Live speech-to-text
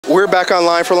We're back on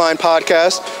Line for Line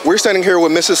podcast. We're standing here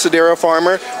with Mrs. Syderah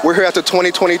Farmer. We're here at the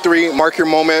 2023 Mark Your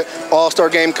Moment All-Star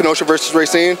Game, Kenosha versus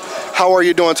Racine. How are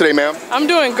you doing today, ma'am? I'm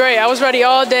doing great. I was ready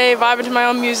all day, vibing to my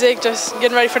own music, just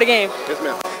getting ready for the game. Yes,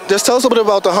 ma'am. Just tell us a bit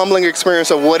about the humbling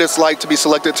experience of what it's like to be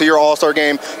selected to your All-Star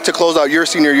Game to close out your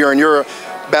senior year in your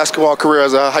basketball career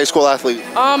as a high school athlete.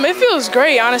 It feels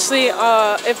great, honestly.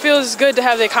 It feels good to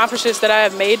have the accomplishments that I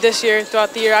have made this year,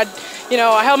 throughout the year.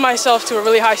 I held myself to a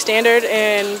really high standard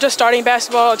and just starting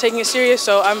basketball and taking it serious,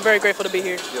 so I'm very grateful to be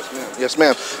here. Yes, ma'am. Yes,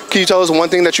 ma'am. Can you tell us one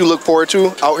thing that you look forward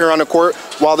to out here on the court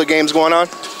while the game's going on?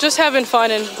 Just having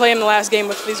fun and playing the last game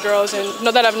with these girls, and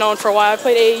that I've known for a while. I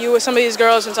played AAU with some of these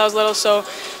girls since I was little, so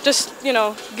just,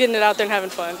 getting it out there and having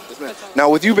fun. Yes, now,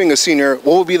 with you being a senior,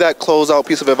 what would be that closeout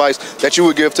piece of advice that you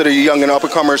would give to the young and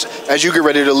up-and-comers as you get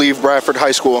ready to leave Bradford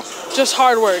High School? Just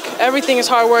hard work. Everything is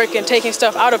hard work and taking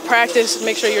stuff out of practice.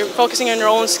 Make sure you're focusing on your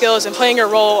own skills and playing your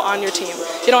role on your team.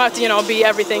 You don't have to, be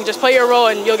everything. Just play your role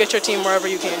and you'll get your team wherever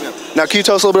you can. Now, can you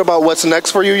tell us a little bit about what's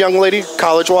next for you, young lady,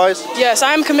 college-wise? Yes,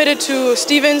 I'm committed to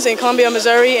Stevens in Columbia,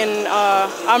 Missouri, and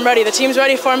I'm ready. The team's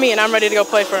ready for me, and I'm ready to go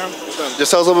play for them.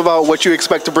 Just tell us a little bit about what you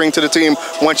expect to bring to the team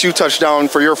once you touch down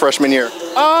for your freshman year.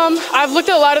 I've looked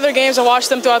at a lot of their games and watched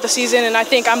them throughout the season, and I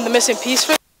think I'm the missing piece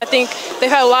for them. I think they've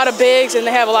had a lot of bigs and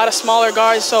they have a lot of smaller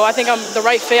guards, so I think I'm the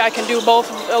right fit. I can do both,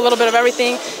 a little bit of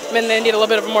everything, and they need a little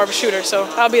bit of more of a shooter, so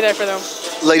I'll be there for them.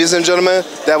 Ladies and gentlemen,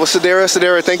 that was Syderah.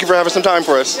 Syderah, thank you for having some time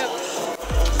for us. Yep.